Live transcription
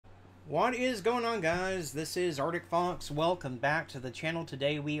What is going on, guys? This is Arctic Fox. Welcome back to the channel.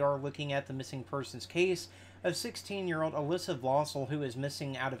 Today we are looking at the missing persons case of 16-year-old Alyssa Vlacil, who is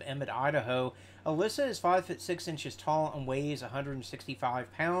missing out of Emmett, Idaho. Alyssa is 5 foot 6 inches tall and weighs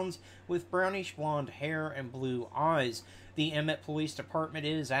 165 pounds, with brownish blonde hair and blue eyes. The Emmett Police Department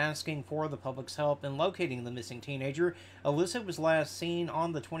is asking for the public's help in locating the missing teenager. Alyssa was last seen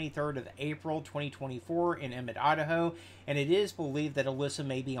on the 23rd of April 2024 in Emmett, Idaho, and it is believed that Alyssa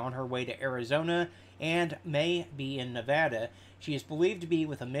may be on her way to Arizona and may be in Nevada. She is believed to be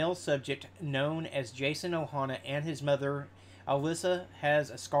with a male subject known as Jason Ohana and his mother. Alyssa has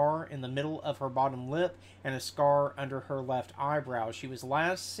a scar in the middle of her bottom lip and a scar under her left eyebrow. She was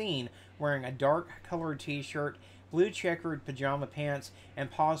last seen wearing a dark-colored t-shirt, blue checkered pajama pants,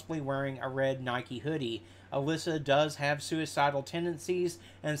 and possibly wearing a red Nike hoodie. Alyssa does have suicidal tendencies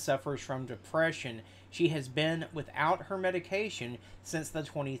and suffers from depression. She has been without her medication since the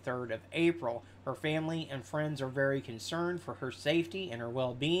 23rd of April. Her family and friends are very concerned for her safety and her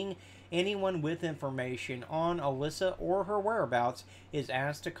well-being. Anyone with information on Alyssa or her whereabouts is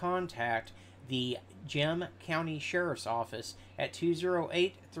asked to contact the Gem County Sheriff's Office at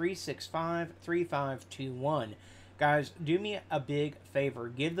 208-365-3521. Guys, do me a big favor.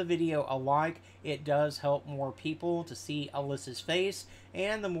 Give the video a like. It does help more people to see Alyssa's face,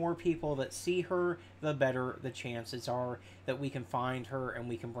 and the more people that see her, the better the chances are that we can find her and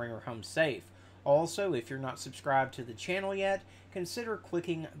we can bring her home safe. Also, if you're not subscribed to the channel yet, consider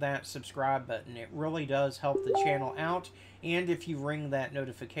clicking that subscribe button. It really does help the channel out, and if you ring that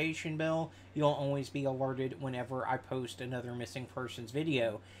notification bell, you'll always be alerted whenever I post another missing persons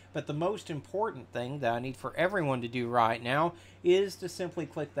video. But the most important thing that I need for everyone to do right now is to simply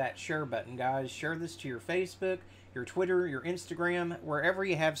click that share button, guys. Share this to your Facebook, your Twitter, your Instagram, wherever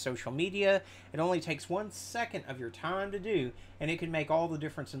you have social media. It only takes 1 second of your time to do, and it can make all the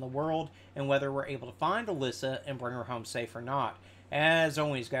difference in the world in whether we're able to find Alyssa and bring her home safe or not. As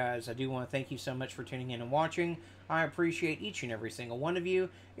always, guys, I do want to thank you so much for tuning in and watching. I appreciate each and every single one of you.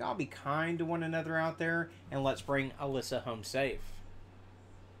 Y'all be kind to one another out there, and let's bring Alyssa home safe.